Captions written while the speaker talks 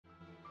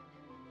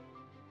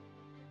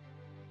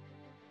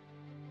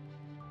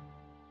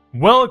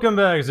Welcome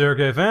back,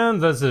 0K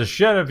fans. This is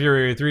Shadow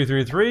Fury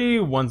 333.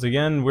 Once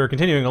again, we're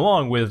continuing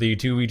along with the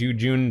 2v2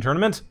 June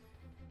tournament.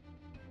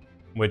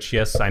 Which,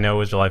 yes, I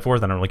know is July 4th.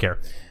 I don't really care.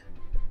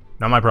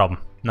 Not my problem.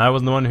 I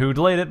wasn't the one who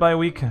delayed it by a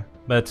week,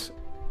 but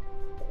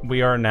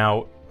we are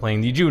now playing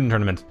the June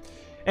tournament.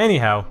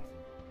 Anyhow,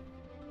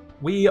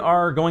 we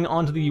are going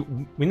on to the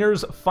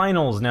winners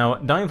finals. Now,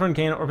 Dying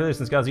Kane,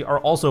 Amphibious, and Cloaky are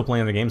also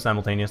playing the game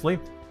simultaneously.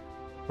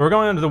 We're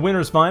going on to the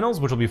winners finals,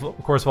 which will be,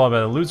 of course, followed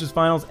by the losers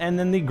finals, and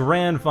then the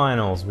grand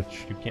finals,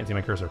 which you can't see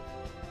my cursor.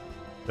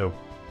 So,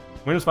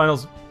 winners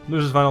finals,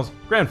 losers finals,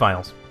 grand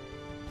finals.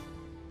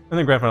 And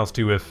then grand finals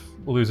too if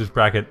the losers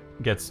bracket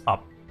gets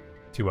up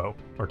 2-0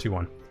 or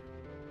 2-1.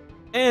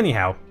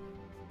 Anyhow,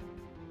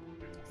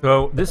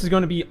 so this is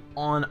going to be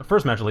on,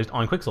 first match at least,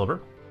 on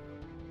Quicksilver.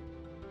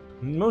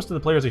 Most of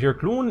the players are here.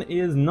 Klon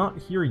is not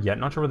here yet.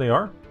 Not sure where they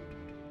are.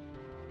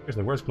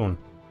 Seriously, where's Klon?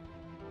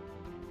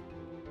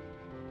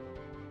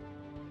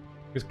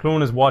 Because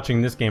Klon is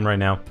watching this game right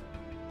now.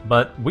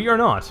 But we are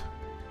not.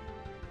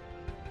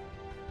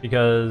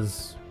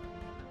 Because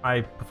I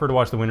prefer to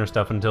watch the winner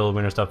stuff until the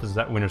winner stuff is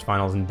at winners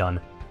finals and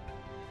done.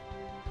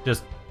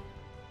 Just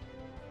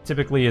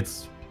typically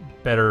it's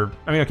better.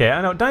 I mean, okay, I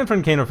know Dying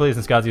Kane or Amphibious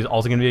and Cloaky is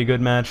also going to be a good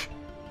match,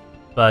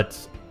 but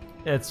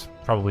it's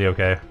probably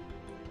okay.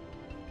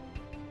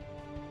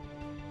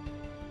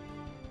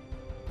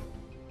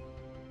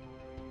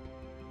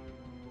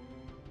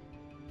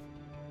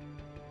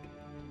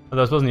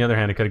 Although I suppose on the other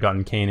hand, I could have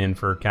gotten Kane in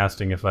for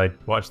casting if I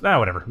watched... Ah,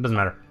 whatever. It doesn't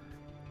matter.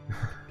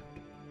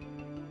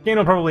 Kane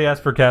will probably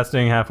ask for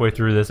casting halfway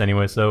through this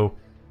anyway, so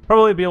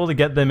probably be able to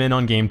get them in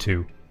on game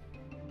 2.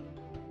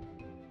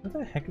 What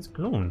the heck is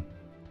Klon?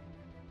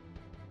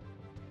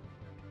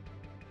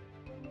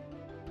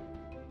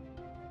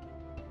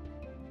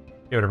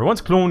 Yeah, whatever.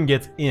 Once Klon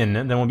gets in,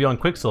 then we'll be on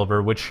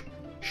Quicksilver, which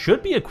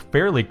should be a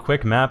fairly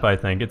quick map, I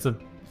think. It's a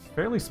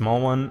fairly small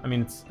one. I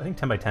mean, it's, I think,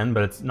 10 by 10,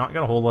 but it's not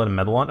got a whole lot of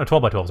metal on it.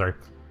 12 by 12, sorry.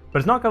 But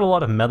it's not got a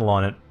lot of metal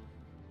on it.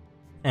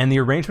 And the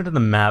arrangement of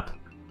the map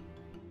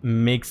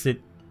makes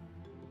it...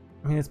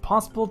 I mean, it's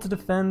possible to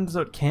defend,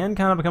 so it can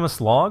kind of become a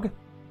slog.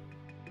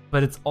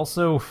 But it's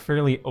also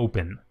fairly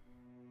open.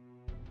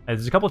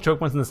 There's a couple of choke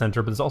points in the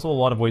center, but there's also a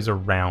lot of ways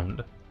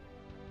around.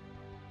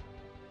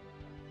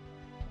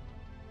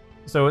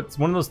 So it's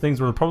one of those things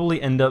where it'll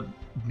probably end up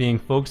being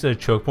focused at a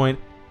choke point,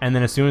 and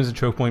then as soon as the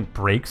choke point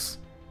breaks,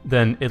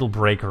 then it'll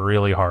break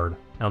really hard.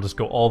 And it'll just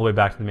go all the way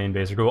back to the main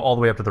base, or go all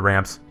the way up to the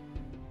ramps.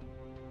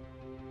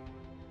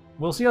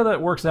 We'll see how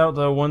that works out,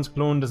 though, once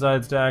Klon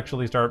decides to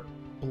actually start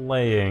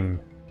playing.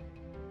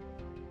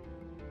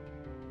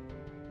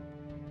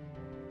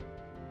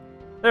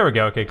 There we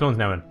go, okay, Klon's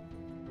now in.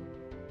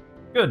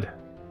 Good.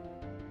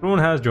 Klon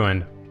has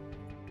joined.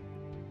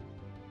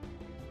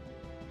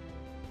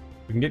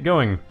 We can get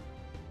going.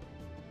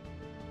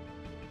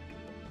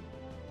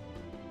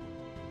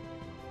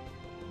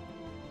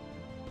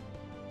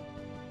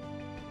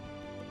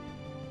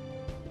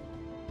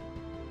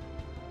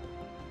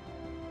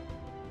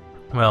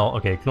 Well,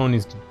 okay, Klon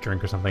needs to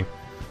drink or something.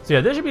 So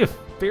yeah, this should be a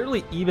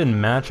fairly even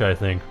match, I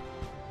think.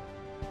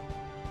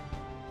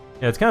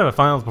 Yeah, it's kind of a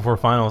finals before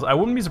finals. I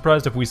wouldn't be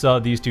surprised if we saw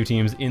these two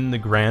teams in the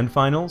grand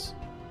finals.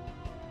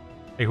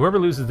 Like, whoever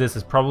loses this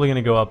is probably going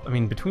to go up. I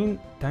mean, between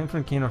Dying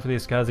Kane and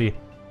Amphibious Cloaky,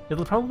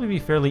 it'll probably be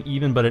fairly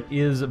even, but it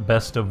is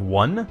best of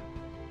 1.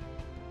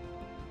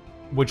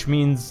 Which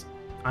means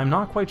I'm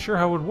not quite sure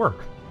how it would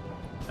work.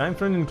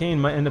 Dying Kane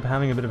might end up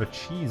having a bit of a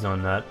cheese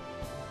on that.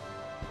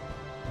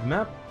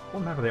 Map...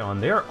 What map are they on?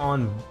 They are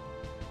on...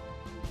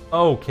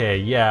 Okay,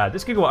 yeah,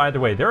 this could go either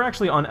way. They're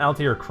actually on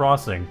Altair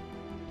Crossing.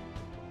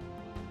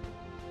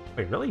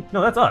 Wait, really?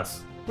 No, that's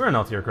us. We're on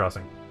Altair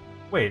Crossing.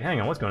 Wait,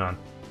 hang on, what's going on?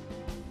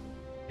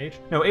 H?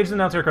 No, H is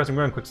on Altair Crossing,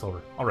 we're on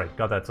Quicksilver. Alright,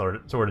 got that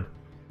sorted.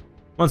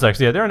 One sec,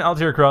 so yeah, they're on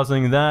Altair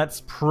Crossing. That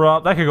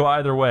could go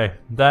either way.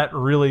 That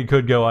really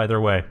could go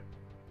either way.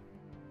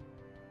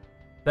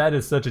 That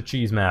is such a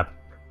cheese map.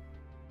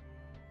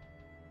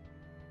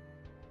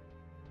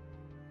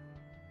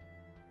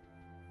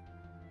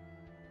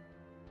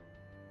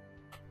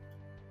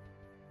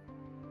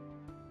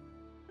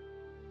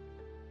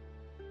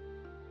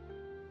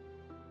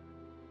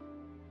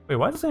 Wait,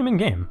 why is it saying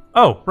in-game?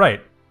 Oh,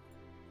 right.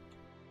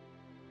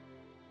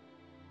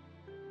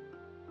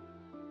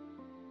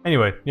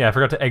 Anyway, yeah, I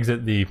forgot to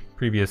exit the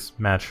previous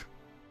match.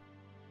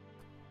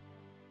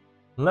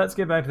 Let's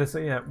get back to this.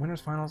 Yeah,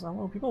 winners finals. Oh,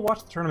 well, people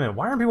watch the tournament.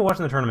 Why aren't people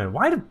watching the tournament?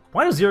 Why do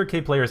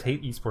 0K players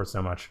hate esports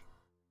so much?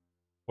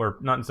 Or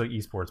not necessarily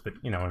esports, but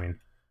you know what I mean.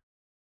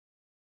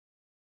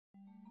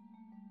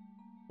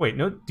 Wait,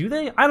 no, do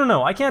they? I don't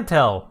know. I can't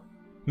tell.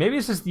 Maybe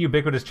it's just the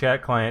ubiquitous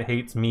chat client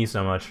hates me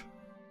so much.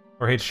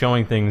 Or hates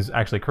showing things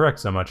actually correct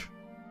so much.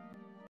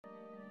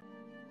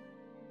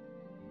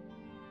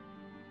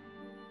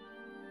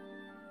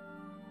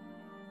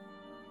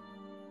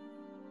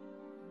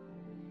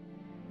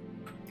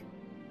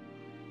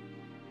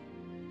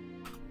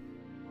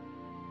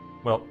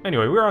 Well,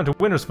 anyway, we're on to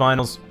winners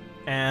finals,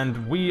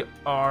 and we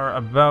are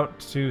about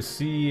to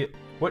see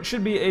what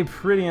should be a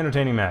pretty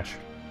entertaining match.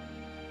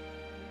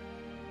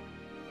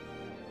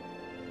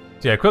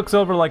 So yeah,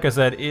 Quicksilver, like I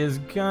said,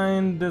 is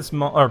kinda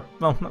small, or,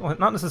 well,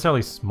 not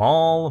necessarily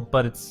small,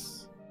 but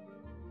it's...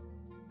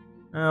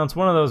 Well, it's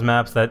one of those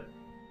maps that...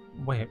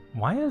 Wait,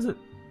 why is it...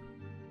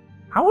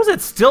 How is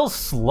it still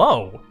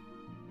slow?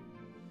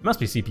 It must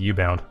be CPU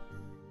bound.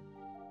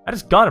 I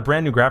just got a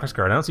brand new graphics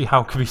card. I don't see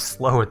how it could be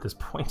slow at this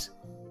point.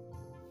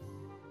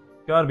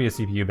 Gotta be a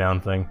CPU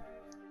bound thing.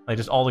 Like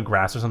just all the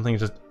grass or something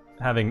is just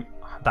having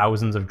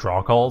thousands of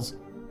draw calls.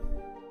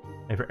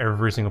 And for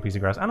every single piece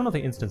of grass. I don't know if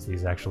they instance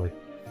these actually.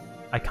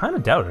 I kind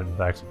of doubt it, in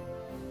fact.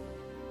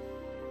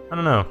 I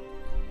don't know.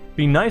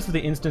 Be nice if they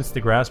instance the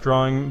grass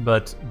drawing,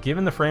 but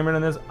given the frame rate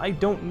on this, I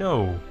don't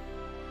know.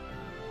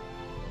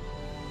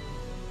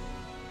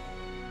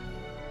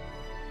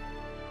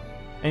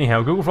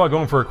 Anyhow, GoogleFrog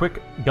going for a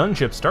quick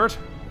gunship start.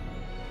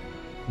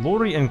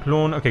 Lauri and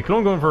Klon. Okay,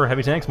 Klon going for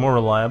heavy tanks, more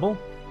reliable.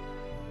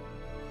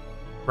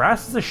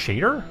 Grass is a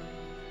shader?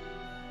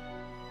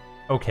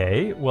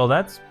 Okay, well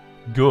that's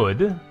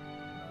good.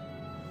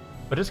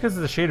 But just because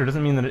it's a shader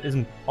doesn't mean that it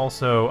isn't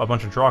also a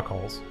bunch of draw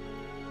calls.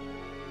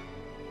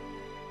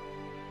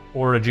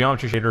 Or a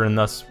geometry shader and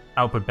thus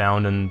output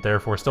bound and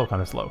therefore still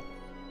kind of slow.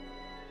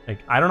 Like,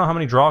 I don't know how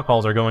many draw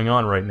calls are going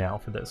on right now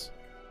for this.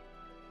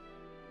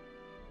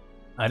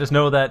 I just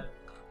know that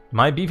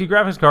my beefy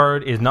graphics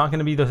card is not going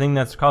to be the thing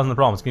that's causing the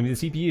problem. It's going to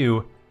be the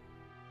CPU,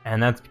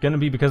 and that's going to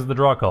be because of the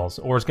draw calls.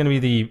 Or it's going to be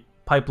the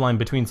pipeline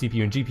between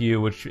CPU and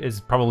GPU, which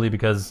is probably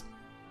because,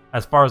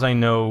 as far as I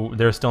know,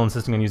 they're still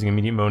insisting on using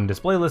immediate mode and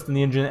display list in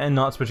the engine and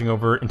not switching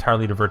over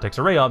entirely to vertex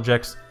array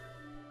objects,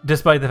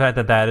 despite the fact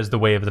that that is the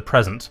way of the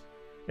present,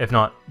 if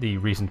not the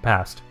recent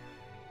past.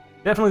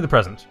 Definitely the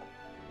present.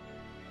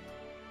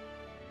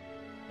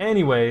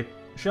 Anyway,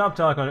 shop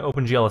talk on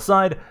OpenGL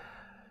aside,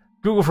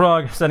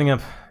 GoogleFrog setting up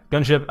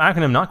gunship.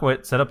 Aquanim not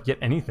quite set up yet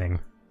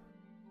anything.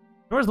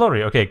 Where's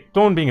Lauri? Okay,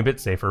 Klon being a bit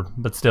safer,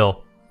 but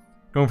still.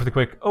 Going for the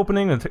quick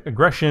opening with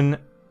aggression.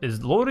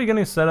 Is Lauri going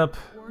to set up...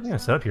 What are you going to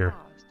set up here?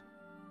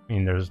 I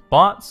mean, there's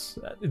bots.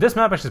 This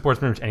map actually supports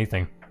pretty much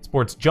anything. It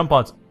supports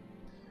Jumpbots.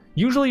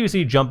 Usually you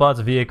see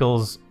Jumpbots,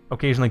 vehicles,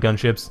 occasionally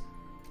gunships.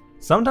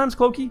 Sometimes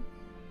Cloaky.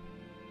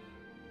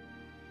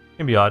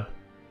 Can be odd.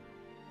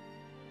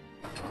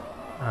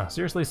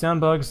 Seriously,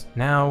 sound bugs?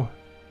 Now?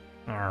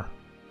 I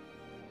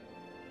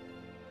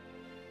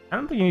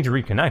don't think you need to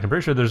reconnect. I'm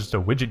pretty sure there's just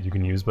a widget you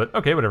can use, but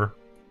okay, whatever.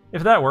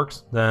 If that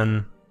works,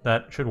 then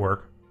that should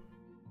work.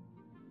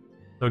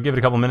 So give it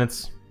a couple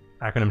minutes.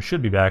 Aquanim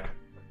should be back.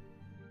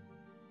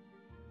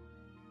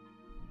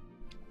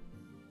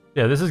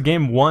 Yeah, this is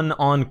game 1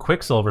 on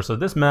Quicksilver, so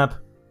this map...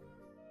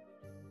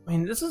 I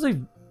mean, this is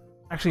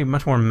actually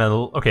much more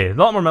metal. Okay, a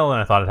lot more metal than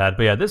I thought it had,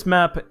 but yeah, this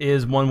map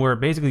is one where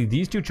basically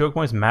these two choke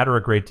points matter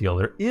a great deal.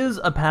 There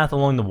is a path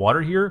along the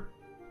water here,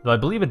 though I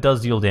believe it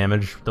does deal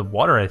damage. The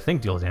water, I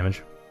think, deals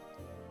damage.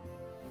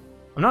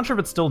 I'm not sure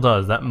if it still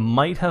does. That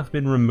might have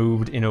been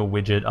removed in a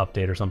widget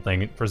update or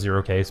something for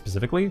 0K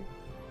specifically.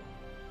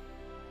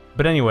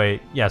 But anyway,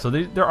 yeah, so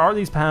there are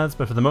these paths,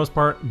 but for the most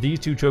part, these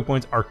two choke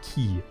points are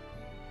key.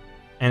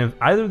 And if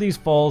either of these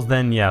falls,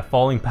 then yeah,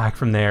 falling back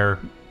from there,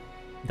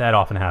 that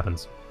often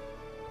happens.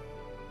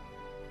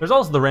 There's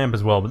also the ramp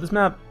as well, but this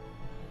map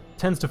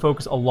tends to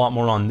focus a lot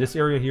more on this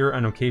area here,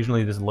 and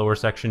occasionally this lower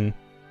section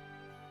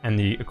and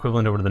the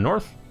equivalent over to the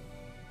north.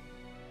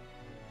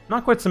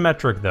 Not quite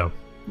symmetric, though.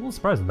 I'm a little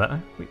surprised at that.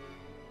 Wait.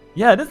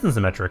 Yeah, it isn't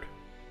symmetric.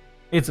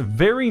 It's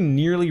very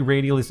nearly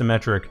radially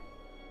symmetric,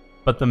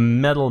 but the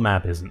metal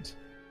map isn't.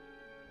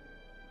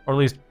 Or at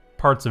least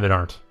parts of it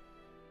aren't.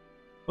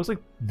 Looks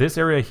like this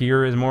area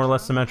here is more or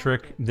less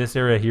symmetric. This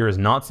area here is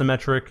not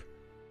symmetric.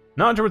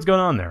 Not sure what's going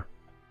on there.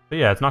 But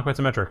yeah, it's not quite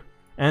symmetric.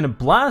 And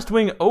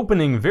Blastwing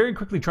opening, very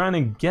quickly trying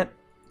to get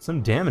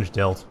some damage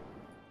dealt.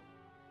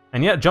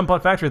 And yet,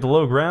 Jumpbot Factory at the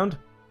low ground.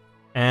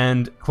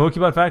 And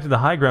Cloakybot Factory at the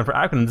high ground for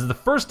Aquanim. This is the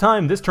first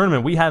time this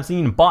tournament we have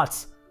seen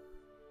bots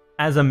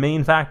as a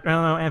main factor. I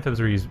don't know, Amphibs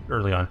were used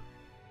early on.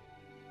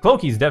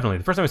 Cloaky's definitely.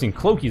 The first time I've seen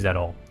Cloaky's at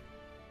all.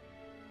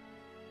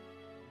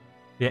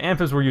 Yeah,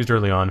 Amphibs were used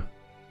early on.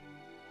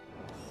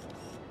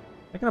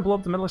 Am I gonna blow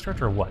up the metal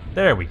structure or what?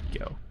 There we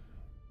go.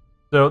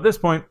 So at this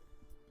point,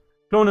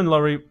 Klon and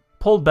Lauri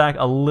pulled back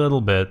a little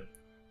bit.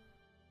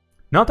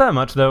 Not that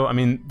much though. I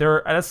mean,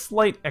 they're at a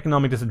slight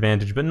economic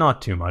disadvantage, but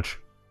not too much.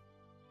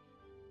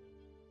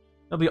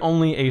 That'll be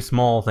only a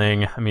small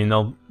thing. I mean,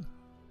 they'll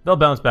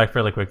bounce back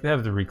fairly quick. They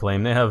have the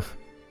reclaim. They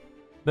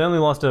only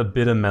lost a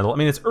bit of metal. I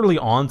mean, it's early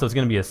on, so it's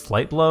going to be a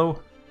slight blow.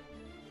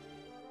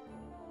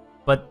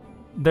 But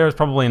there's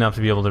probably enough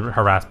to be able to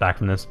harass back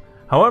from this.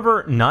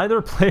 However, neither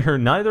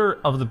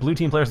of the blue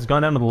team players has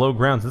gone down to the low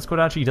ground, so this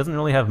Kodachi doesn't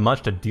really have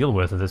much to deal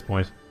with at this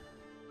point.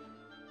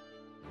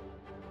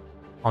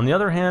 On the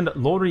other hand,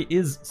 Lauri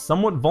is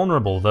somewhat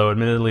vulnerable, though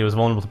admittedly it was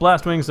vulnerable to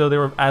Blastwing, so they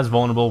were as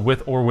vulnerable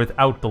with or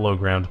without the low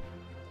ground.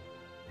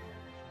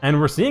 And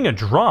we're seeing a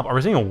drop. Are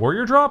we seeing a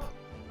warrior drop?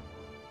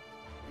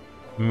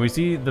 I mean, we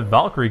see the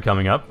Valkyrie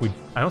coming up.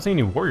 I don't see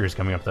any warriors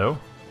coming up, though.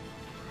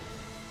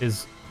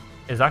 Is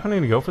Aquanim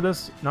going to go for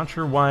this? Not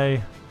sure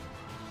why.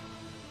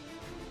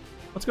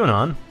 What's going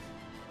on?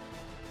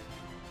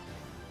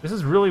 This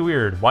is really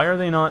weird. Why are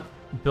they not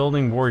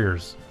building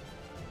warriors?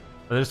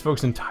 Are they just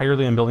focused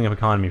entirely on building up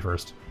economy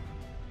first?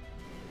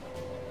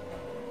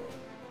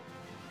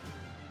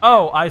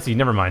 Oh, I see.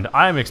 Never mind.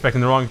 I'm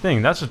expecting the wrong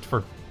thing. That's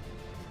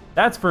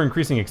for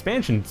increasing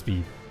expansion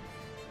speed.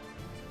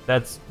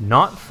 That's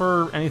not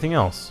for anything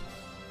else.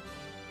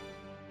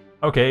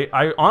 Okay,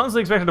 I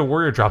honestly expected a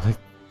warrior drop.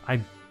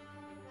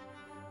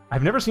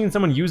 I've never seen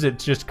someone use it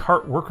to just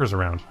cart workers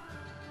around.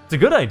 It's a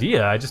good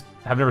idea, I just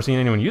have never seen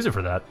anyone use it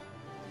for that.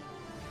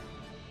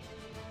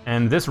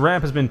 And this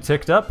ramp has been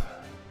ticked up.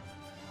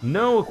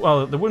 No,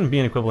 well, there wouldn't be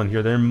an equivalent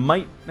here. There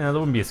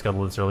wouldn't be a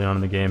scuttle this early on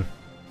in the game.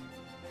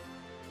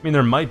 I mean,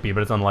 there might be,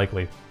 but it's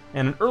unlikely.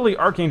 And an early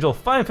Archangel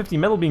 550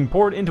 metal being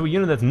poured into a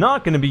unit that's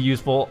not going to be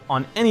useful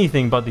on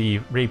anything but the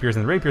rapiers,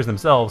 and the rapiers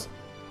themselves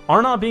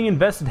are not being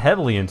invested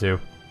heavily into.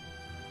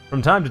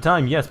 From time to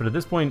time, yes, but at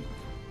this point,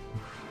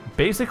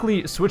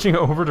 basically switching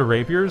over to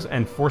rapiers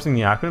and forcing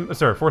the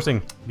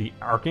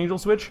Archangel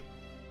switch,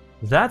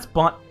 that's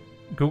bought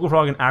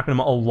GoogleFrog and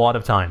Aquanim a lot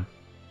of time.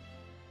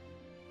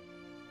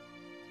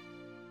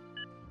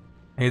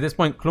 Hey, at this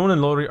point, Klon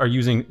and Lauri are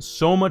using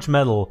so much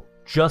metal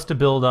just to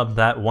build up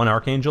that one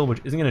Archangel,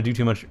 which isn't going to do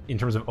too much in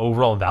terms of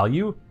overall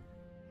value.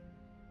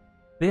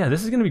 But yeah,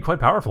 this is going to be quite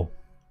powerful.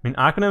 I mean,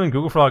 Aquanim and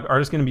GoogleFrog are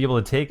just going to be able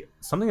to take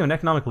something of an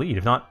economic lead,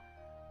 if not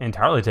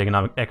entirely take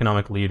an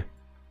economic lead.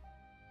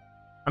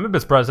 I'm a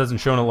bit surprised it hasn't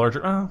shown a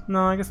larger... Oh,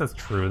 no, I guess that's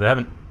true.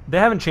 They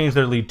haven't changed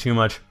their lead too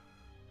much.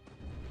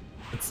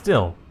 But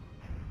still,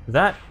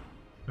 I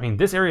mean,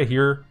 this area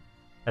here,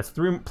 that's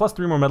plus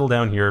 3 more metal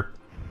down here,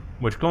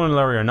 which Klon and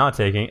Lauri are not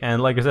taking,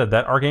 and like I said,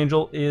 that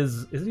Archangel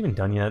is it even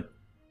done yet?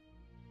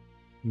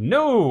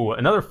 No!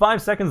 Another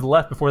 5 seconds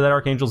left before that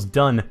Archangel's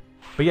done.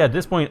 But yeah, at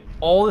this point,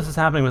 all this is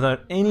happening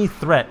without any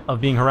threat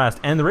of being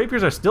harassed, and the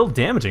rapiers are still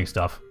damaging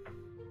stuff.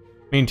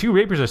 I mean, 2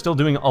 rapiers are still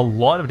doing a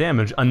lot of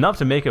damage, enough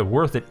to make it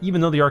worth it, even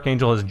though the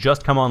Archangel has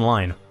just come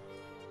online.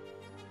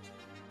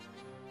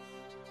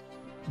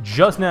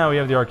 Just now we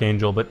have the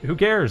Archangel, but who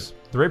cares?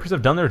 The rapiers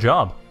have done their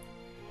job.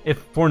 If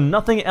for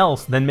nothing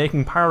else than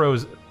making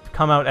pyros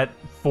come out at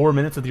 4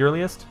 minutes at the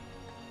earliest.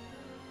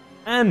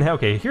 And,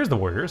 okay, here's the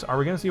warriors. Are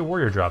we going to see a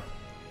warrior drop?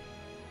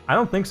 I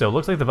don't think so.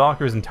 Looks like the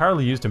Valkyrie is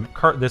entirely used to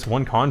cart this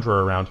one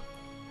Conjurer around,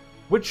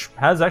 which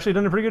has actually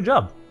done a pretty good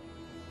job.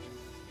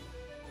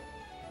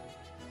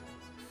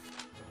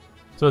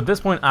 So at this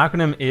point,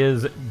 Aquanim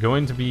is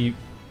going to be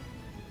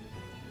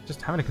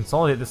just having to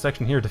consolidate this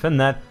section here, defend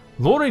that.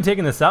 Lauri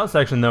taking the south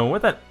section, though.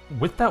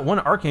 With that one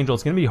Archangel,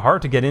 it's going to be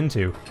hard to get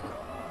into.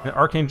 An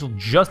Archangel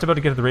just about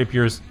to get to the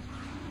rapiers.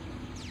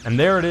 And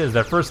there it is,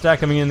 that first stack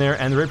coming in there,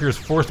 and the rapiers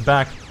forced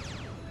back.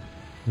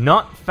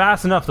 Not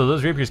fast enough, though.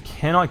 Those rapiers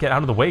cannot get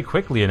out of the way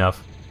quickly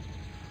enough.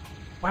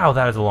 Wow,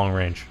 that is a long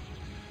range.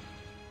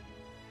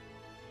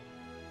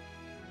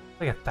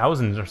 Like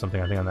 1,000 or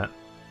something, I think, on that.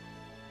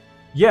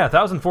 Yeah,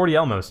 1,040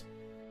 Elmos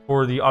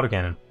for the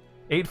autocannon.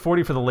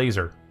 840 for the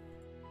laser.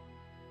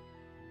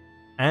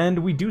 And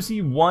we do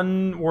see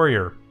one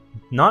warrior.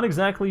 Not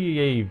exactly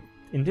a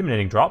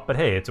intimidating drop, but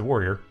hey, it's a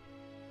warrior.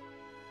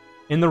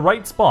 In the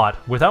right spot,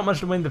 without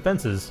much in the way of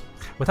defenses.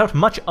 Without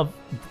much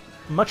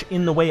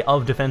in the way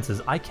of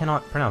defenses. I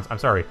cannot pronounce, I'm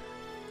sorry.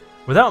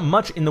 Without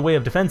much in the way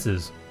of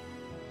defenses.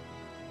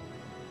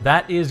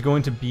 That is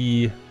going to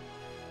be...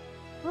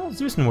 Well,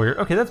 Zeus and warrior.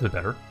 Okay, that's a bit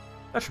better.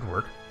 That should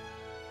work.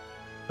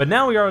 But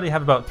now we already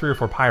have about 3 or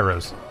 4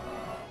 pyros.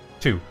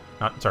 2.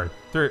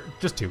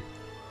 Just 2.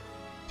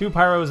 2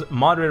 pyros,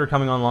 moderator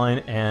coming online,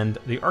 and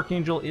the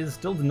Archangel is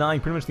still denying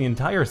pretty much the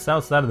entire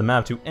south side of the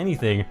map to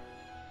anything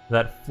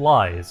that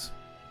flies.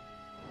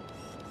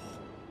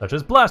 Such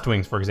as Blast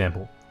Wings, for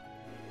example.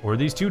 Or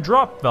these 2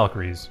 drop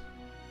Valkyries.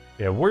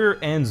 Yeah, Warrior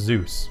and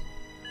Zeus.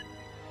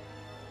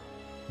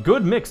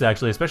 Good mix,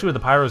 actually, especially with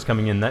the pyros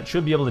coming in. That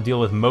should be able to deal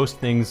with most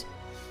things.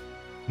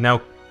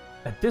 Now,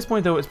 at this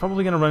point, though, it's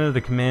probably going to run into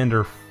the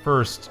commander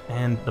first,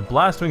 and the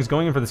Blast Wings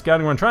going in for the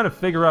scouting run, trying to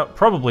figure out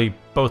probably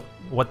both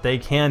what they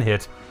can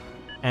hit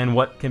and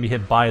what can be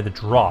hit by the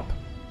drop.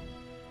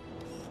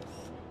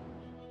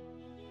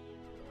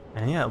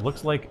 And yeah, it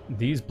looks like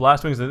these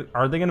Blast Wings,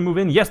 are they going to move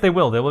in? Yes, they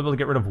will. They'll be able to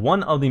get rid of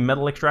one of the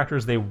metal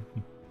extractors. They're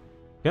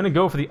going to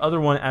go for the other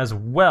one as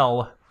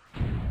well.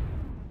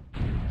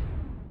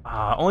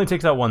 Only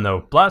takes out one,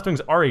 though. Blast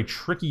Wings are a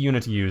tricky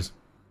unit to use.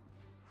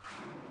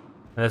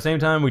 At the same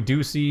time, we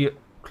do see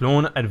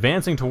Klon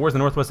advancing towards the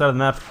northwest side of the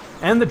map,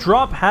 and the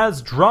drop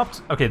has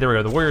dropped. Okay, there we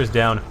go. The warrior is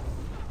down.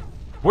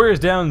 Warrior is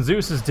down,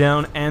 Zeus is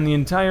down, and the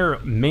entire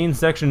main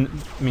section,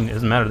 I mean, it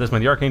doesn't matter at this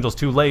point. The Archangel's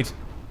too late.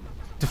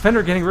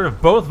 Defender getting rid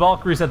of both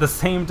Valkyries at the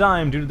same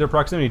time due to their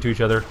proximity to each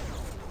other.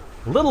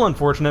 A little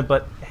unfortunate,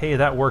 but hey,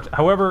 that worked.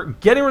 However,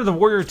 getting rid of the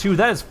Warrior 2,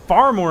 that is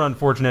far more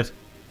unfortunate.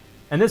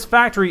 And this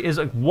factory is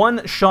like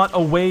 1 shot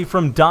away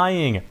from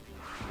dying.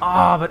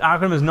 But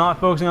Aquanim is not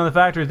focusing on the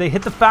factory. If they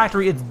hit the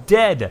factory, it's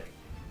dead.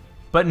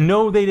 But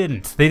no, they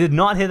didn't. They did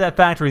not hit that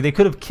factory. They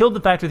could have killed the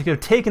factory. They could have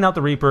taken out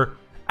the Reaper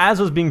as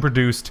was being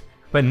produced.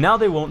 But now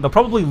they won't. They'll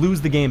probably lose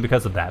the game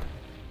because of that.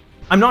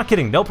 I'm not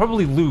kidding. They'll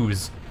probably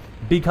lose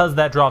because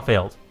that drop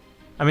failed.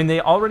 I mean,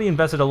 they already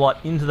invested a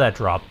lot into that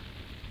drop.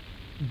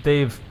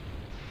 They've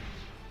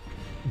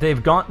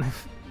gone,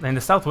 and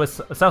the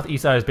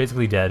southeast side is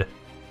basically dead.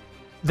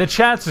 The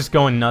chat's just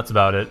going nuts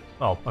about it.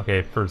 Oh,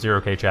 okay, for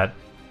 0K chat.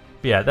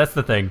 But yeah, that's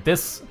the thing.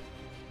 This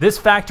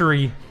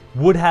factory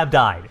would have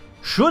died.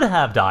 Should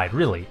have died,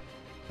 really.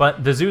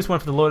 But the Zeus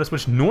went for the Lotus,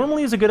 which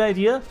normally is a good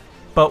idea.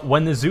 But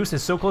when the Zeus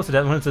is so close to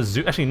death, when it's a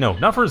Zeus... Actually, no,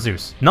 not for a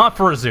Zeus. Not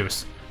for a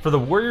Zeus. For the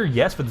Warrior,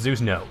 yes. For the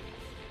Zeus, no.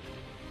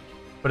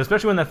 But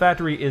especially when that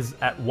factory is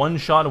at one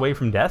shot away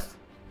from death,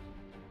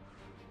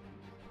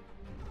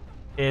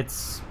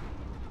 it's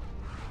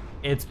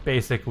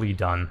basically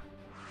done.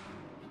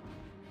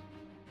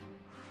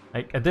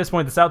 Like, at this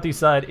point, the southeast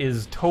side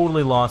is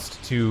totally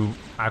lost to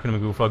Aquanim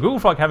and GoogleFrog.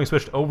 GoogleFrog having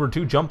switched over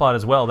to Jumpbot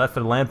as well. That's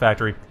their land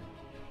factory.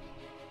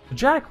 The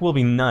Jack will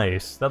be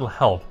nice. That'll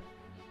help.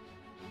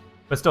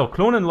 But still,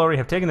 Klon and Lauri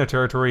have taken their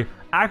territory.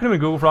 Aquanim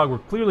and GoogleFrog were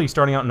clearly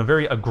starting out in a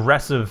very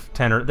aggressive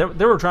tenor.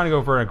 They were trying to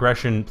go for an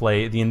aggression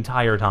play the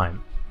entire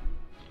time.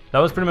 That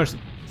was pretty much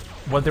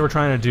what they were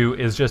trying to do,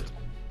 is just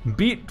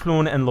beat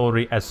Klon and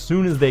Lauri as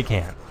soon as they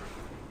can.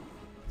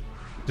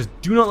 Just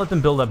do not let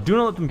them build up. Do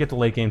not let them get the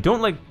late game.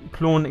 Don't let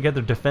Klon get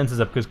their defenses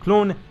up, because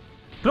Klon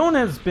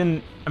has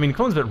been... I mean,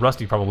 Klon's a bit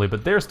rusty probably,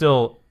 but they're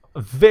still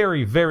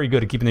very, very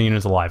good at keeping their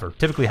units alive, or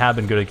typically have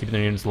been good at keeping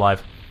their units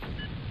alive.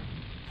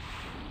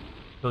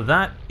 So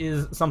that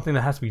is something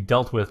that has to be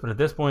dealt with, but at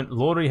this point,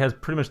 Lauri has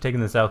pretty much taken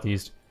the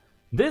southeast.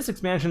 This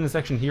expansion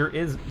section here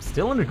is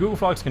still under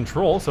GoogleFrog's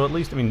control, so at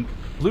least, I mean,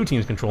 blue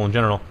team's control in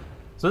general.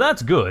 So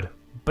that's good,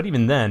 but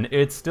even then,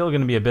 it's still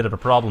going to be a bit of a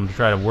problem to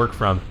try to work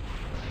from.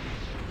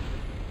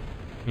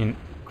 I mean,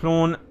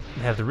 Klon,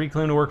 they have the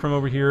reclaim to work from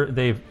over here.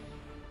 They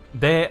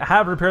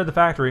have repaired the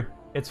factory.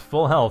 It's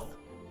full health.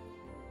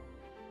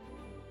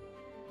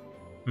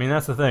 I mean,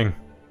 that's the thing.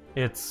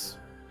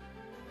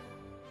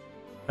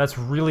 That's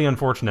really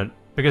unfortunate.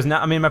 Because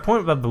now, I mean, my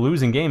point about the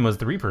losing game was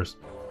the Reapers.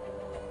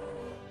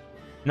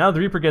 Now the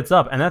Reaper gets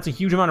up, and that's a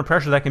huge amount of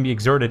pressure that can be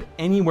exerted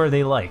anywhere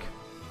they like.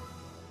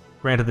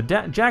 Granted,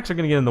 the Jacks are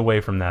going to get in the way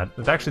from that.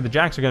 But actually, the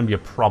Jacks are going to be a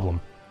problem.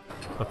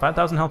 But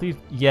 5,000 health each?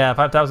 Yeah,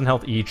 5,000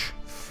 health each.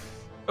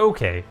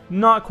 Okay,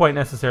 not quite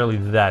necessarily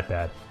that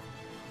bad.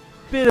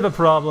 Bit of a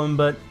problem,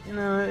 but, you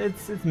know,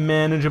 it's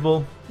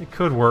manageable. It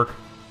could work.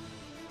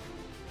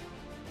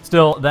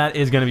 Still, that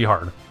is going to be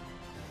hard.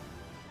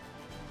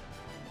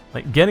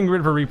 Like, getting rid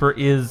of a Reaper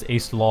is a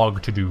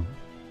slog to do.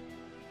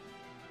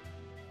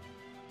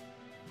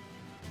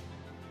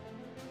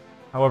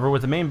 However,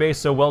 with the main base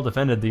so well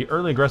defended, the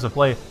early aggressive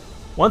play...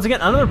 Once again,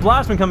 another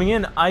Blastman coming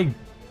in. I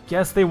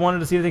guess they wanted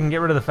to see if they can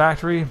get rid of the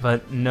factory,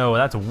 but no,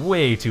 that's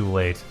way too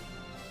late.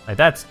 Like,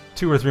 that's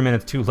 2 or 3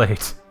 minutes too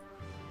late.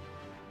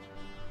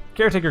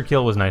 Caretaker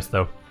kill was nice,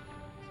 though.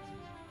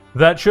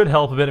 That should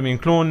help a bit. I mean,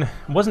 Klon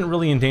wasn't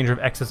really in danger of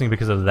accessing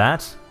because of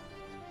that.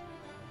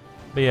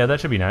 But yeah, that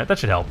should be nice. That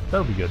should help.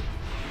 That'll be good.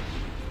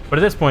 But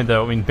at this point,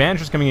 though, I mean,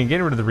 Banisher's coming in,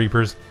 getting rid of the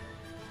Reapers.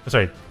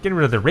 Sorry, getting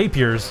rid of the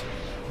Rapiers.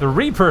 The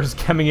Reapers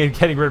coming in,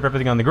 getting rid of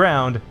everything on the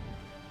ground.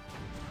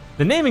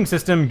 The naming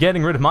system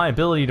getting rid of my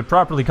ability to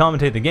properly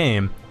commentate the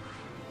game.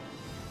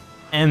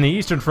 And the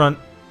Eastern Front,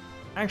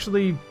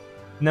 actually,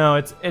 no,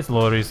 it's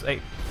Lauri's.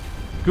 Hey,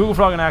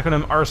 GoogleFrog and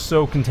Aquanim are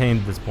so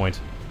contained at this point.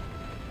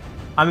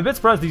 I'm a bit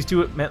surprised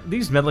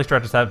these medley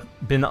strategists have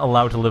been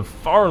allowed to live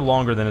far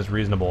longer than is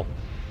reasonable.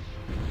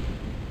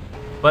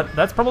 But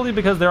that's probably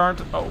because there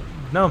aren't... Oh,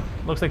 no.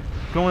 Looks like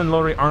Klon and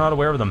Lauri are not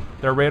aware of them.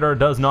 Their radar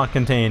does not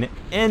contain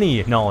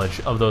any knowledge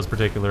of those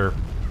particular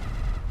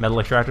metal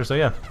extractors, so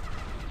yeah.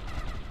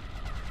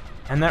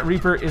 And that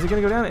Reaper, is it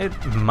going to go down?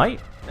 It might.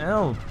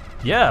 Oh,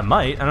 yeah, it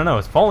might. I don't know.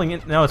 It's falling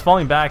in. No, it's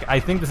falling back. I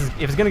think this is...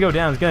 If it's going to go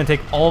down, it's going to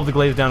take all of the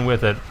glaives down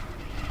with it.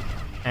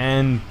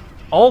 And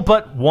all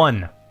but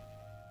 1.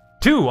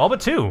 2. All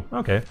but 2.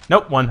 Okay.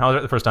 Nope, 1. I was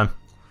right the first time.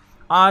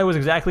 I was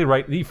exactly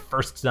right the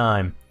first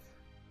time.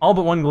 All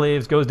but 1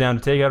 glaives goes down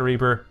to take out a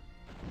Reaper.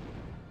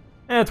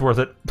 It's worth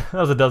it. That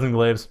was a dozen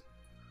glaives.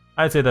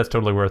 I'd say that's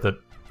totally worth it.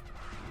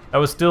 That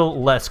was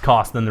still less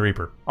cost than the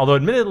Reaper. Although,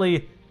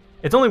 admittedly,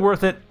 it's only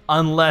worth it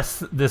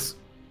unless this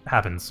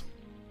happens.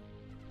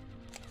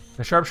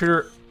 The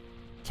Sharpshooter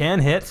can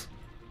hit.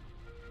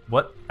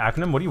 What?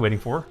 Aquanim, what are you waiting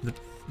for?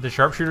 The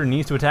Sharpshooter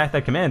needs to attack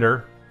that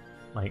commander.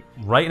 Like,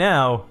 right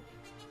now.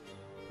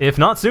 If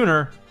not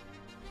sooner.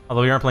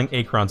 Although we aren't playing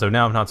Akron, so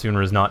now if not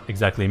sooner is not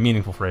exactly a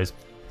meaningful phrase.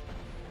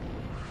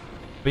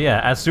 But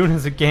yeah, as soon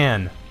as it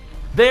can.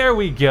 There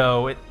we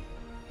go. It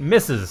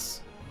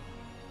misses.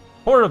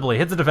 Horribly.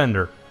 Hits a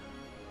defender.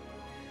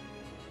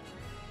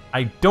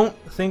 I don't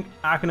think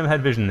Aquanim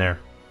had vision there.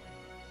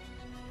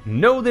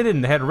 No, they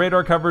didn't. They had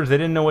radar coverage. They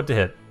didn't know what to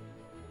hit.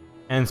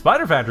 And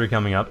Spider Factory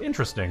coming up.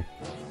 Interesting.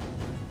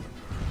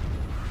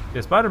 The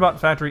Spiderbot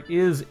Factory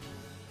is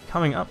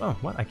coming up. Oh,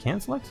 what? I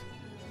can't select?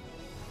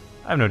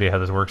 I have no idea how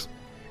this works.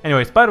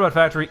 Anyway, Spiderbot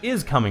Factory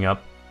is coming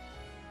up.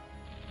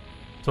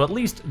 So at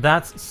least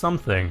that's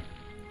something.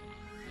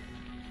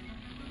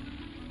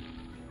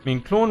 I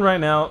mean, Klon right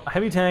now,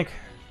 heavy tank.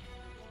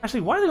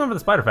 Actually, why are they going for the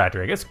Spider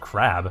Factory? I guess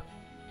Crab.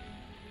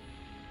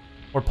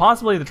 Or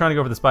possibly they're trying to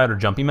go for the Spider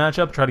Jumpy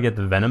matchup, try to get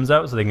the Venoms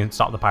out so they can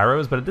stop the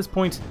Pyros, but at this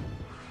point,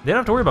 they don't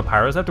have to worry about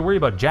Pyros, they have to worry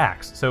about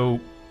Jax, so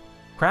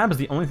Crab is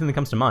the only thing that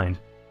comes to mind.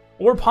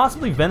 Or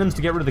possibly Venoms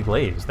to get rid of the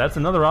Glaives, that's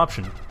another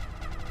option.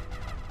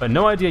 But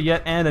no idea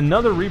yet, and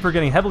another Reaper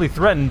getting heavily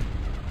threatened,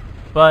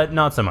 but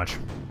not so much.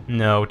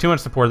 No, too much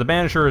support. The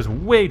Banisher is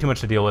way too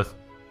much to deal with.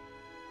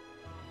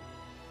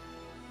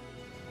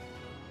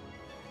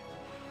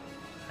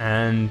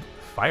 And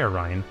Fire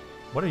Rhine.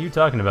 What are you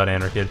talking about,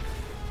 Anarchid?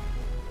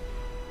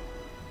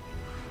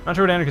 Not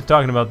sure what Anarchid's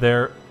talking about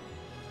there.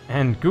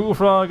 And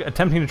GoogleFrog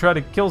attempting to try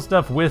to kill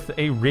stuff with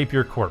a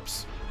Rapier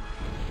Corpse.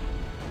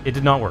 It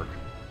did not work.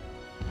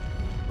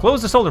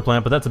 Closed the solar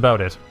plant, but that's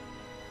about it.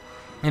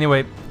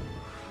 Anyway,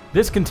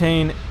 this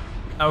contain...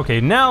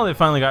 Okay, now they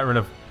finally got rid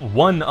of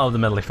one of the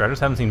metal extractors.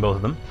 Haven't seen both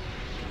of them.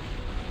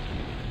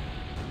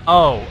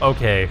 Oh,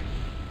 okay.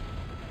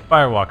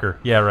 Firewalker.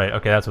 Yeah, right.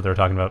 Okay, that's what they were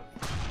talking about.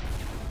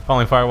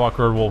 Calling Firewalker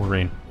or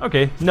Wolverine.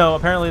 Okay, no,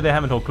 apparently they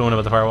haven't told Klon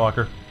about the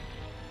Firewalker.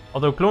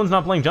 Although Klon's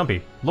not playing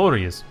Jumpy.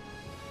 Lauri is.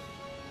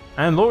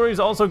 And Lauri's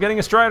also getting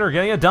a Strider,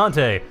 getting a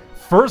Dante.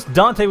 First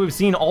Dante we've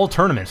seen all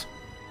tournament.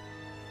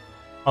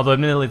 Although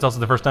admittedly it's also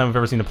the first time we've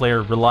ever seen a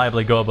player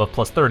reliably go above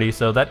plus 30,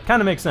 so that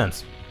kind of makes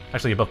sense.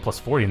 Actually above plus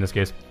 40 in this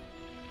case.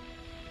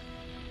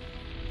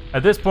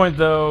 At this point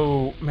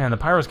though, man, the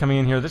Pyro's coming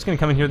in here. They're just going to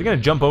come in here. They're going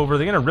to jump over.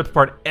 They're going to rip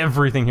apart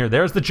everything here.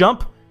 There's the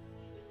jump.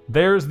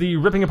 There's the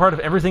ripping apart of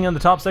everything on the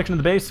top section of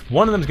the base.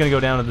 One of them's going to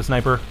go down to the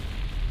sniper.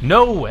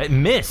 No, it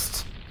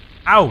missed.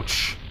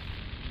 Ouch.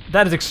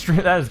 That is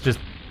extreme. That is just,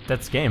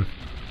 that's game.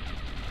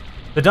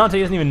 The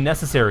Dante isn't even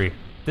necessary.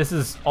 This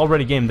is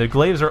already game. The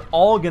Glaives are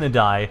all going to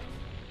die.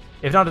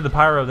 If not to the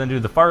Pyro, then to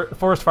the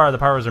forest fire the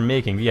Pyros are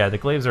making. Yeah, the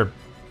Glaives are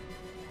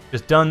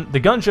just done. The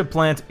gunship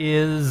plant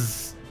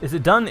is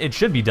it done? It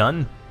should be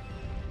done.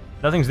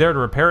 Nothing's there to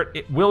repair it.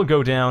 It will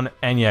go down.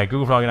 And yeah,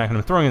 GoogleFrog and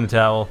Aquanim throwing in the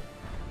towel.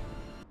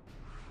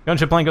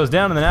 Gunship plant goes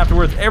down, and then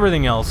afterwards,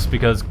 everything else,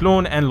 because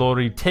Klon and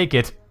Lauri take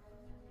it.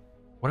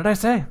 What did I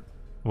say?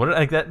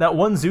 What did that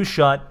one Zeus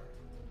shot,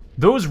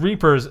 those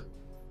Reapers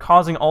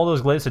causing all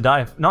those Glaives to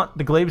die, not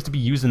the Glaives to be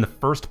used in the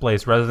first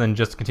place, rather than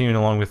just continuing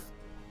along with...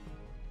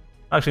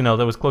 Actually, no,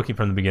 that was Cloaky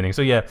from the beginning.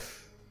 So yeah,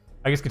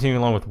 I guess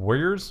continuing along with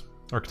Warriors,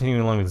 or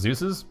continuing along with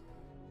Zeuses.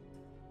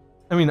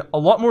 I mean, a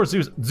lot more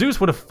Zeus. Zeus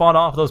would have fought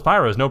off those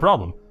Pyros, no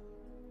problem.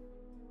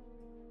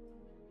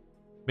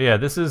 But yeah,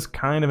 this is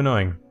kind of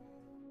annoying.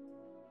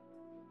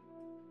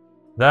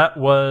 That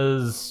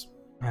was...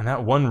 Man,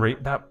 that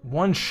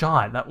one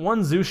shot, that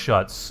one Zeus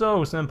shot,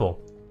 so simple.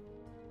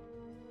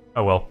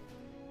 Oh well.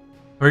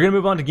 We're going to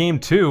move on to game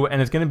 2, and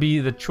it's going to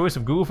be the choice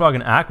of GoogleFrog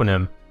and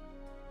Aquanim.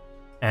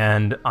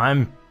 And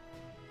I'm...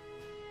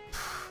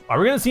 Are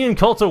we going to see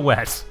Inculta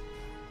Wet?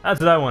 That's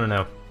what I want to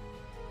know.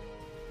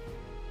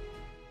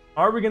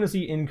 Are we going to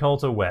see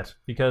Inculta Wet?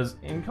 Because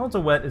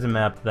Inculta Wet is a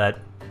map that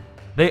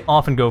they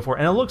often go for,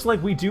 and it looks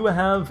like we do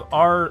have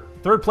our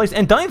third place,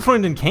 and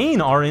Dynfreund and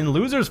Kane are in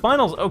losers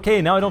finals.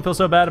 Okay, now I don't feel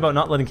so bad about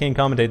not letting Kane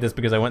commentate this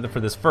because I went for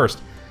this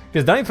first.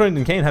 Because Dynfreund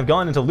and Kane have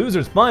gone into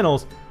losers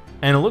finals,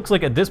 and it looks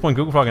like at this point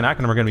GoogleFrog and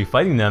Aquanim are going to be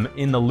fighting them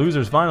in the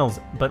losers finals,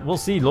 but we'll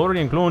see.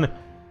 Lauri and Klon,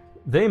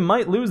 they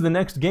might lose the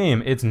next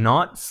game. It's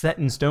not set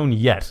in stone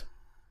yet.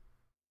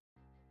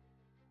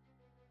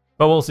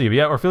 But we'll see. But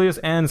yeah, Orphelius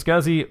and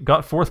Skazi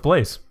got 4th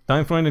place.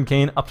 Dynfreund and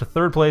Kane up to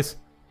 3rd place.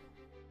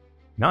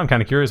 Now I'm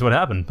kind of curious what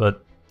happened,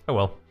 but oh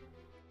well.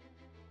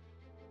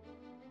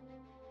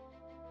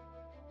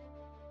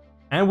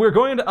 And we're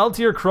going to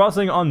Altair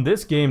Crossing on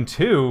this game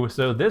too,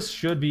 so this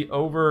should be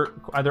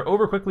over, either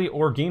over quickly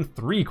or game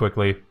 3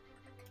 quickly.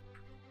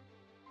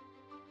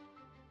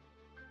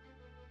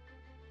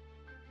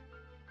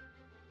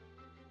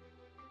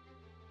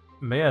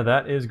 But yeah,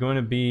 that is going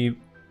to be...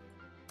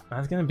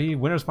 That's going to be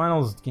Winners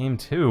Finals Game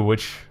 2,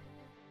 which...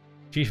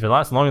 Geez, if it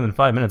lasts longer than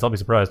 5 minutes, I'll be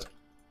surprised.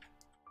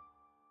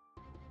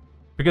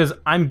 Because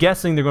I'm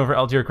guessing they're going for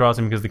Altair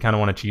Crossing because they kind of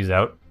want to cheese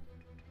out.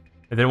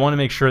 They want to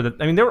make sure that...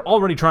 I mean, they were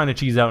already trying to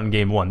cheese out in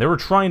Game 1. They were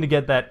trying to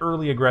get that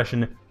early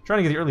aggression, trying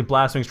to get the early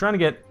blast swings, trying to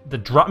get the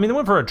drop. I mean, they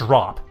went for a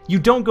drop. You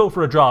don't go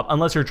for a drop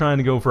unless you're trying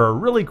to go for a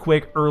really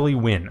quick early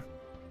win.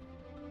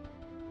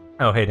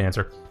 Oh, hey,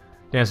 Dancer.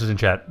 Dancer's in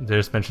chat. They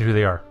just mentioned who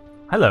they are.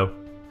 Hello.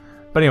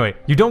 But anyway,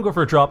 you don't go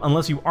for a drop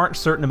unless you aren't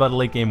certain about a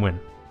late game win.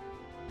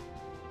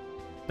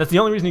 That's the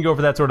only reason you go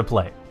for that sort of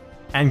play.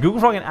 And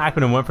GoogleFrog and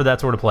Aquanim went for that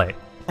sort of play.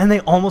 And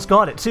they almost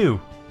got it too.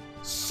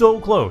 So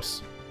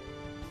close.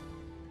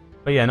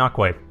 But yeah, not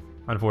quite,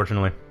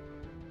 unfortunately.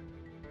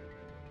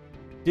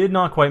 Did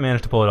not quite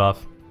manage to pull it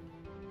off.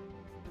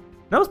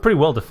 That was pretty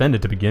well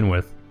defended to begin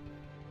with.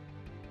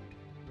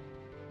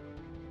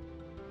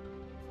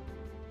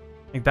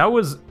 Like, that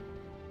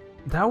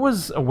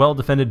was a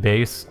well-defended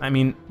base. I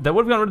mean, that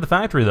would have gotten rid of the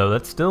factory, though.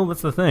 That's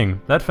the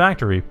thing. That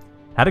factory,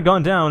 had it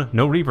gone down,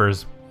 no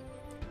Reapers,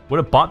 would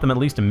have bought them at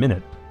least a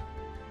minute.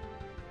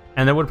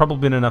 And that would have probably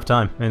been enough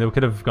time. I mean, they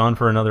could have gone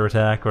for another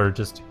attack, or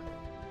just...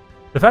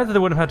 The fact that they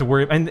wouldn't have had to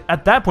worry... And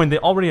at that point, they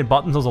already had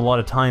bought themselves a lot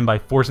of time by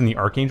forcing the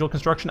Archangel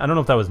construction. I don't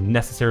know if that was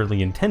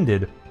necessarily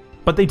intended,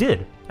 But they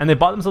did, and they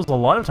bought themselves a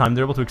lot of time.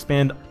 They're able to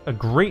expand a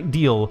great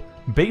deal,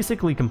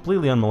 basically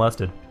completely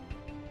unmolested.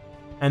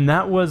 And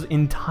that was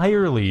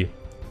entirely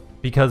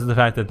because of the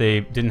fact that they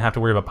didn't have to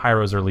worry about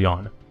Pyros early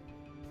on.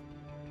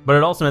 But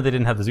it also meant they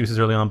didn't have the Zeus's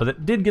early on, but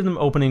it did give them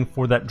opening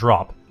for that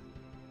drop.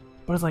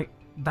 But it's like,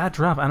 that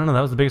drop, I don't know,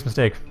 that was the biggest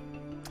mistake.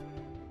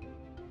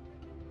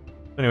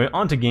 Anyway,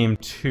 on to game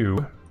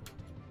 2.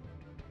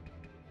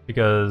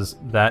 Because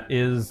that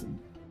is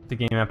the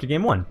game after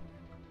game 1.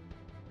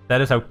 That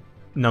is how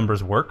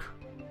numbers work,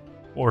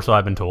 or so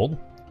I've been told.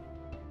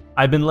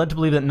 I've been led to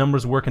believe that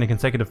numbers work in a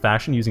consecutive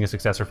fashion using a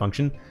successor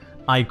function.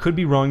 I could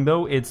be wrong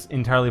though. It's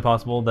entirely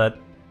possible that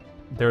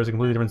there is a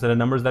completely different set of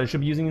numbers that I should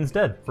be using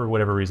instead, for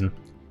whatever reason.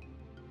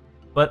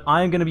 But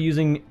I'm going to be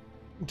using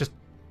just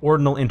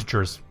ordinal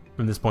integers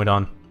from this point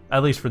on,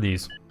 at least for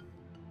these.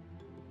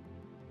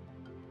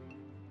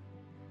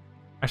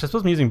 Actually, I'm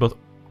supposed to be using both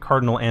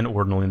cardinal and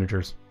ordinal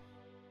integers.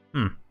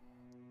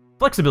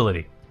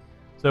 Flexibility.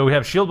 So we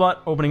have Shieldbot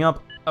opening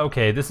up.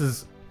 Okay, this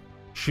is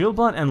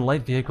Shieldbot and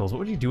light vehicles. What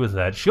would you do with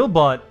that?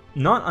 Shieldbot,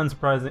 not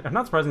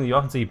surprisingly, you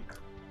often see...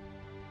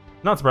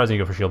 Not surprising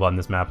you go for Shieldbot in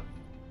this map.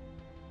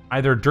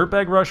 Either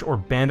Dirtbag Rush or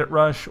Bandit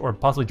Rush, or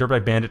possibly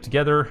Dirtbag Bandit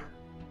together.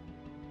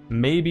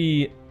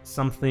 Maybe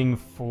something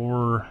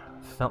for...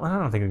 I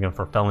don't think I'm going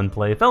for Felon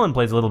play. Felon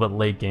play's a little bit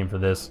late game for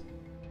this.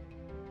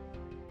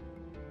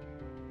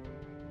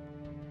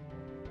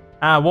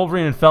 Ah,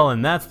 Wolverine and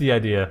Felon, that's the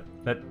idea.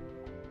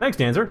 Thanks,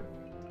 Dancer.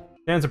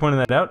 Dancer pointed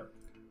that out.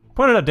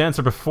 Pointed out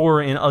Dancer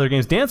before in other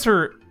games.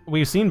 Dancer,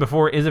 we've seen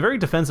before, is a very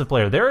defensive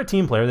player. They're a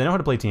team player. They know how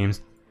to play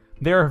teams.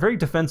 They're a very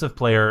defensive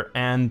player,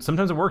 and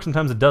sometimes it works,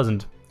 sometimes it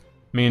doesn't.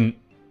 I mean,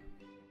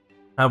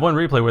 I have one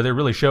replay where they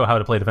really show how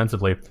to play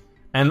defensively.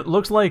 And it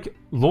looks like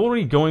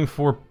Lauri going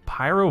for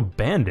Pyro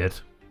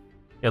Bandit.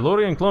 Yeah,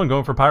 Lauri and Klon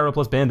going for Pyro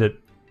plus Bandit.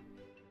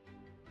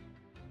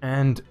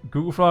 And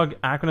GoogleFrog,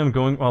 Aquanim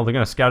going... Well, they're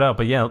going to scout out,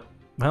 but yeah,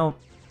 well...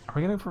 Are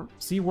we going for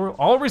SeaWorld?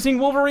 Oh, we're seeing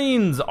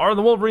Wolverines! Are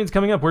the Wolverines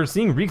coming up? We're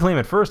seeing Reclaim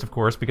at first, of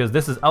course, because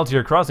this is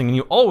Altair Crossing, and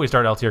you always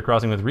start Altair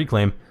Crossing with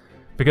Reclaim,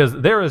 because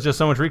there is just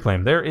so much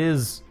Reclaim. There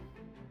is,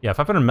 yeah,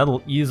 500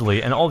 metal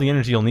easily, and all the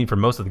energy you'll need for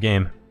most of the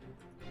game.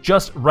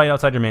 Just right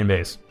outside your main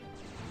base.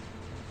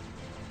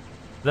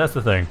 That's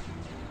the thing.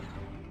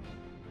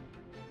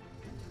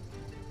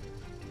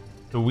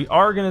 So we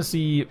are going to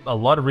see a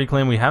lot of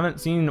Reclaim. We haven't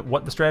seen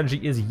what the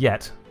strategy is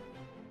yet.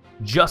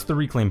 Just the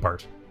Reclaim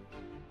part.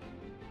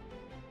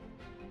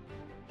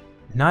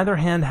 Neither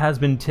hand has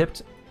been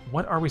tipped.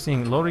 What are we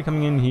seeing? Lauri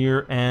coming in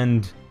here,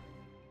 and...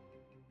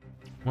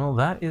 Well,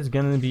 that is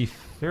going to be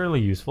fairly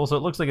useful. So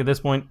it looks like at this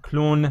point,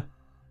 Klon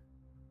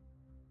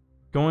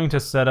going to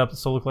set up the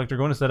Solar Collector,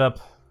 going to set up...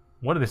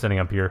 What are they setting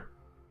up here?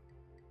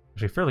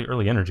 Actually, fairly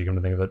early energy, come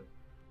to think of it.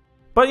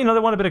 But, you know,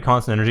 they want a bit of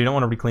constant energy. They don't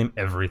want to reclaim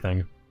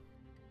everything.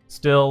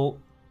 Still,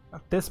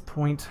 at this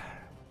point...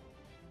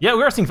 Yeah,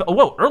 we are seeing... Oh,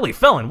 whoa, early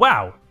Felon,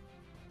 wow!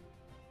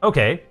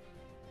 Okay.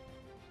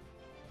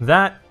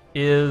 That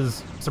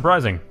is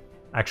surprising,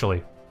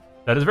 actually.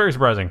 That is very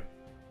surprising.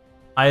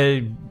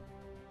 I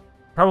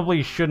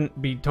probably shouldn't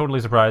be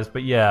totally surprised,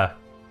 but yeah.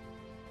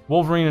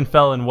 Wolverine and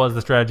Felon was the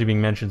strategy being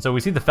mentioned. So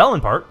we see the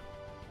Felon part.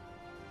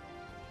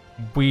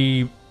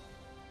 We,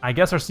 I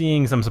guess, are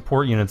seeing some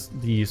support units,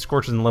 the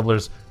Scorchers and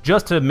Levelers,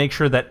 just to make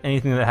sure that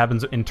anything that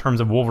happens in terms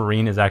of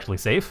Wolverine is actually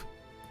safe.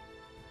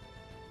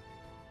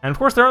 And of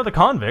course there are the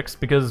Convicts,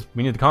 because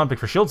we need the Convict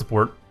for shield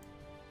support.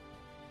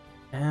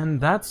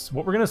 And that's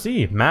what we're going to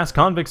see. Mass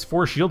Convicts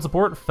for shield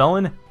support,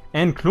 Felon,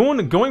 and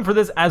Klon going for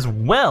this as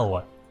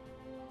well.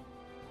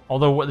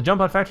 Although what the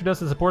Jumpbot factory does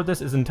to support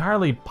this is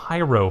entirely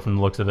Pyro from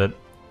the looks of it.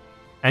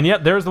 And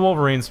yet, there's the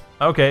Wolverines.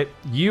 Okay,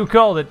 you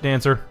called it,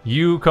 Dancer.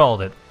 You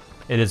called it.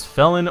 It is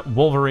Felon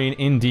Wolverine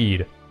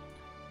indeed.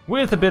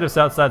 With a bit of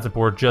south side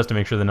support just to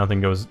make sure that nothing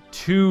goes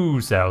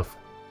too south.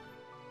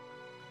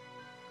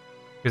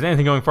 Because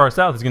anything going far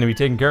south is going to be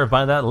taken care of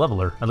by that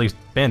leveler, at least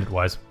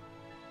bandit-wise.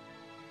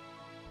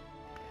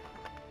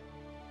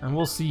 And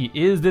we'll see,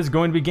 is this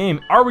going to be game?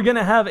 Are we going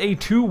to have a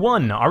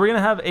 2-1? Are we going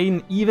to have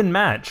an even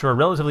match, or a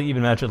relatively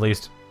even match at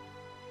least,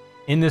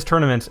 in this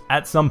tournament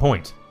at some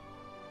point?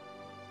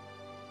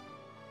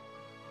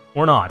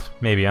 Or not,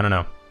 maybe, I don't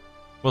know.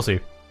 We'll see.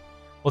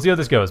 We'll see how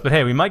this goes. But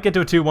hey, we might get to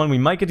a 2-1, we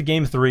might get to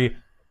game 3.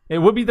 It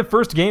would be the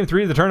first game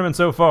 3 of the tournament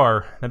so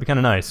far. That'd be kind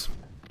of nice.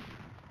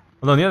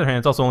 Although on the other hand,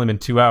 it's also only been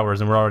 2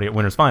 hours and we're already at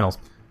winners finals.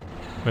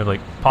 We have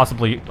like,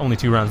 possibly only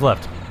 2 rounds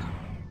left.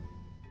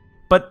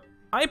 But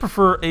I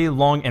prefer a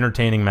long,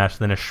 entertaining match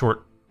than a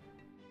short...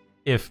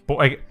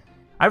 I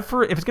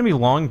prefer, if it's going to be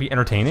long, be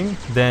entertaining,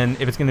 than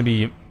if it's going to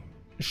be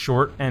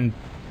short and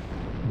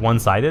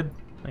one-sided.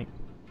 Like,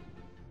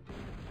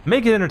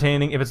 make it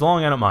entertaining. If it's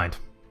long, I don't mind.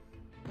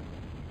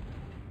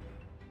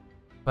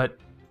 But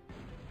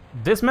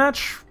this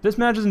match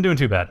isn't doing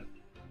too bad.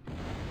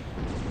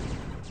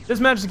 This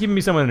match is keeping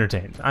me somewhat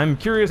entertained. I'm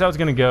curious how it's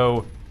going to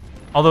go.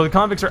 Although the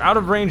Convicts are out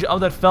of range of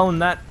that Felon,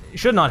 that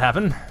should not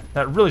happen.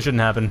 That really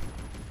shouldn't happen.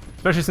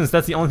 Especially since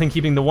that's the only thing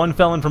keeping the one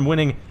Felon from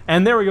winning.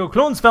 And there we go.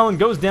 Klon's Felon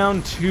goes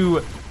down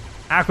to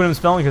Aquanim's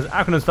Felon, because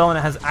Aquanim's Felon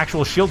has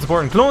actual shield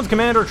support, and Klon's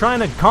Commander trying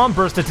to calm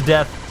burst it to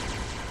death.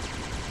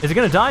 Is it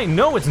gonna die?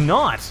 No, it's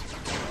not!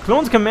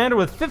 Klon's Commander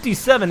with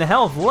 57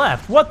 health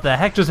left. What the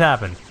heck just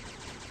happened?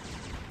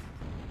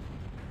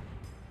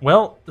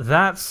 Well,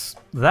 that's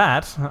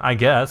that, I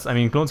guess. I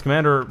mean, Klon's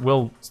Commander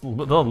they'll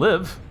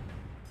live.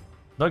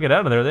 They'll get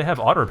out of there. They have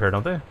auto repair,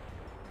 don't they?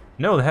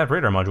 No, they have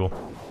radar module.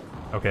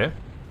 Okay.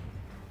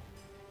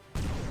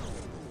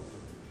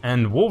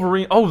 And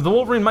Wolverine, oh, the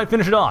Wolverine might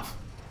finish it off.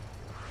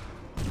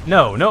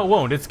 No, it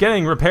won't. It's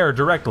getting repaired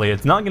directly.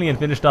 It's not going to get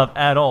finished off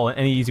at all in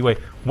any easy way.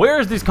 Where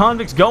is these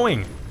convicts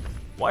going?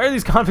 Why are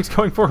these convicts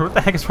going forward? What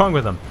the heck is wrong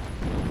with them?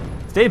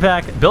 Stay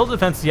back, build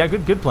defense. Yeah,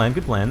 good plan,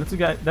 good plan.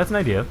 That's an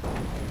idea.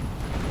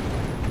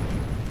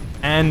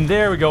 And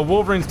there we go.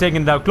 Wolverine's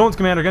taking it out. Klon's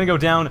Commander going to go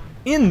down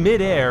in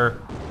midair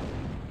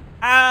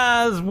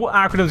as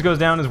Aquanim's goes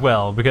down as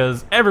well,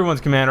 because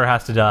everyone's commander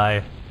has to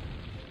die.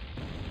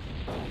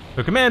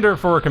 So commander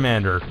for a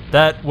commander.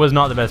 That was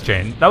not the best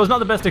chain. That was not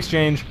the best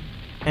exchange,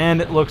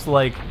 and it looks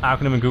like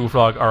Aquanim and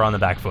GoogleFrog are on the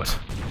back foot.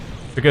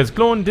 Because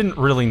Klon didn't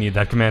really need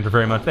that commander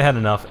very much. They had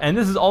enough. And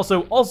this is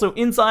also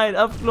inside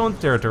of Klon's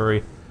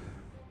territory.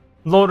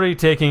 Lauri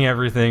taking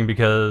everything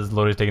because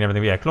Lauri's taking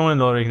everything. But yeah, Klon and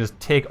Lauri can just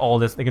take all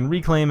this. They can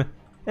reclaim.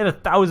 They have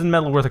 1,000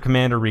 metal worth of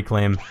commander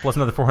reclaim, plus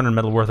another 400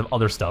 metal worth of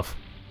other stuff.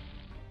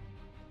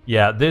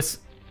 Yeah, this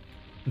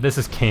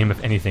is game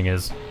if anything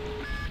is.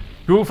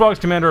 GoogleFrog's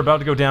commander about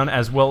to go down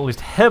as well, at least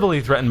heavily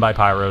threatened by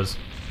pyros.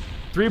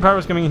 3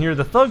 pyros coming in here.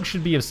 The thugs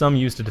should be of some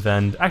use to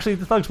defend. Actually,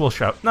 the thugs will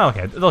shout. No,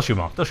 okay, they'll shoot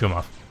them off. They'll shoot them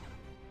off.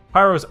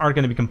 Pyros aren't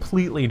going to be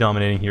completely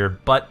dominating here,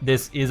 but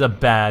this is a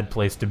bad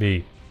place to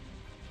be.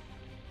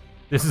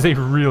 This is a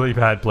really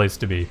bad place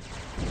to be.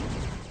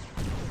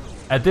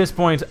 At this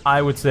point,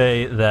 I would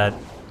say that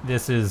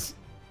this is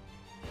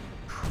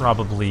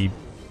probably,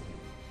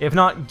 if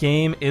not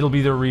game, it'll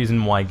be the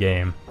reason why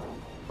game.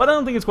 But I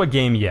don't think it's quite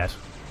game yet.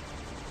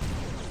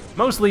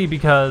 Mostly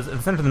because at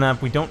the center of the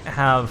map, we don't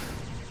have...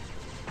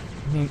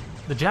 I mean,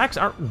 the Jacks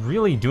aren't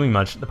really doing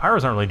much. The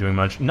Pyros aren't really doing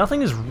much.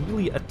 Nothing is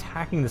really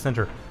attacking the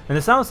center. And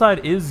the south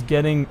side is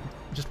getting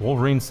just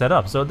Wolverine set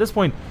up. So at this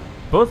point,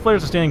 both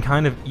players are staying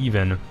kind of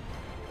even.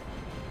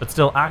 But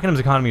still, Aquanim's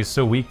economy is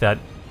so weak that...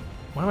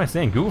 What am I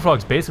saying?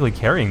 GoogleFrog's basically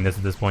carrying this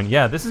at this point.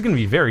 Yeah, this is going to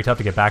be very tough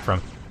to get back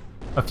from.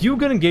 A few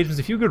good engagements,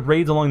 a few good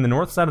raids along the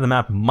north side of the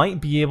map might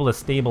be able to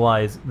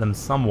stabilize them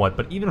somewhat.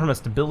 But even from a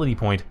stability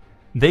point,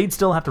 they'd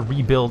still have to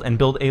rebuild and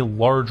build a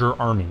larger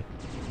army.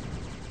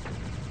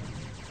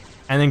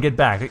 And then get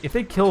back. If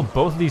they kill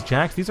both of these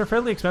Jacks, these are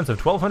fairly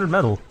expensive. 1,200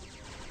 metal.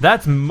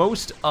 That's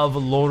most of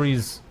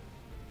Lauri's...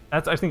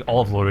 That's, I think, all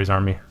of Lauri's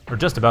army. Or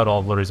just about all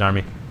of Lauri's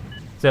army.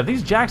 So if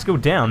these Jacks go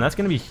down, that's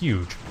going to be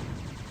huge.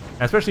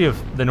 Especially if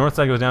the north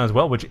side goes down as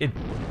well, which it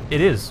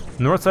is.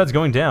 The north side's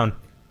going down.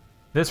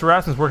 This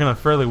harassment's working out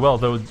fairly well,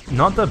 though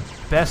not the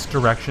best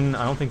direction.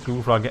 I don't think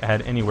GoogleFrog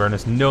had any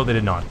awareness. No, they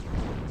did not.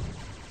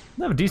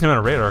 They have a decent amount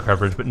of radar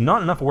coverage, but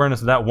not enough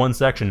awareness of that one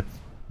section.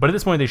 But at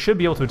this point, they should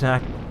be able to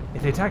attack.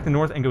 If they attack the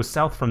north and go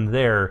south from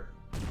there,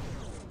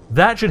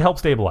 that should help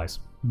stabilize.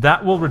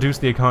 That will reduce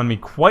the economy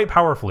quite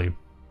powerfully.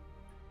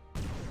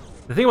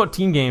 The thing about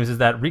team games is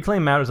that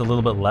reclaim matters a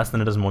little bit less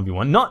than it does in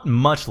 1v1. Not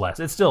much less.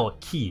 It's still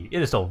key.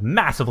 It is still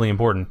massively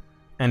important.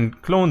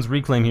 And Klon's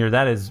reclaim here,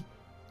 that is...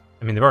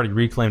 I mean, they've already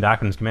reclaimed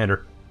Aquanim's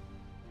commander.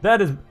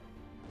 That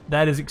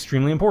is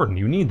extremely important.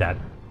 You need that.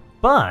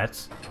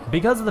 But,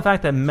 because of the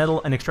fact that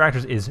metal and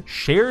extractors is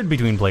shared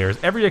between players,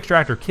 every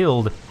extractor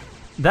killed,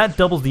 that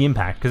doubles the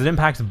impact, because it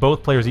impacts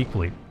both players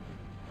equally.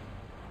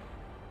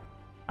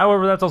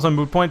 However, that's also a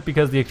moot point,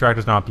 because the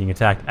extractor's not being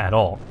attacked at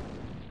all.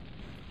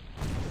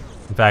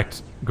 In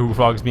fact,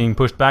 GoogleFrog is being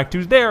pushed back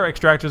to their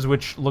extractors,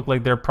 which look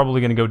like they're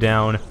probably going to go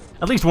down.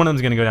 At least one of them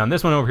is going to go down.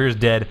 This one over here is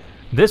dead.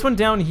 This one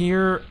down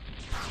here,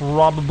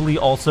 probably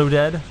also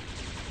dead.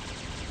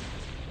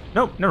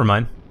 Nope, never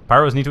mind.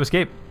 Pyros need to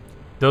escape.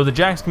 Though the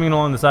Jacks coming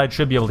along the side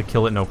should be able to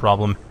kill it, no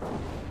problem.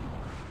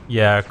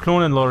 Yeah,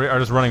 Klon and Lauri are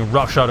just running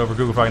roughshod over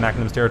GoogleFrog and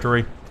Aquanim's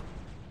territory.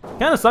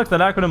 Kinda sucks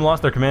that Aquanim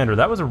lost their commander.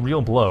 That was a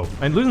real blow.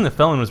 And losing the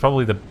Felon was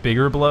probably the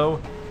bigger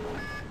blow.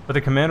 But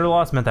the commander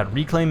loss meant that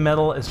reclaim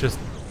metal is just...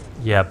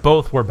 Yeah,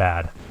 both were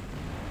bad.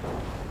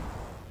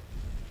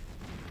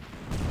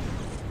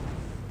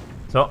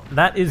 So,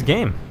 that is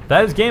game.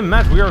 That is game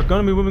match. We are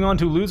going to be moving on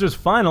to losers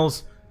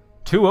finals.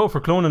 2-0 for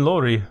Klon and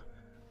Lauri.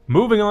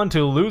 Moving on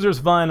to losers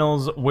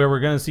finals, where we're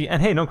going to see...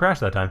 And hey, no crash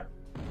that time.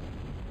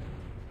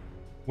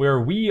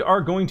 Where we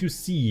are going to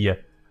see...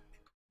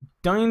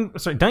 Dying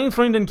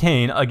Friend and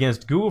Kane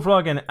against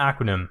GoogleFrog and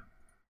Aquanim.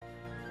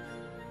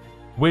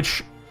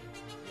 Which...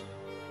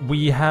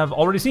 we have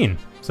already seen.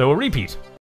 So a repeat.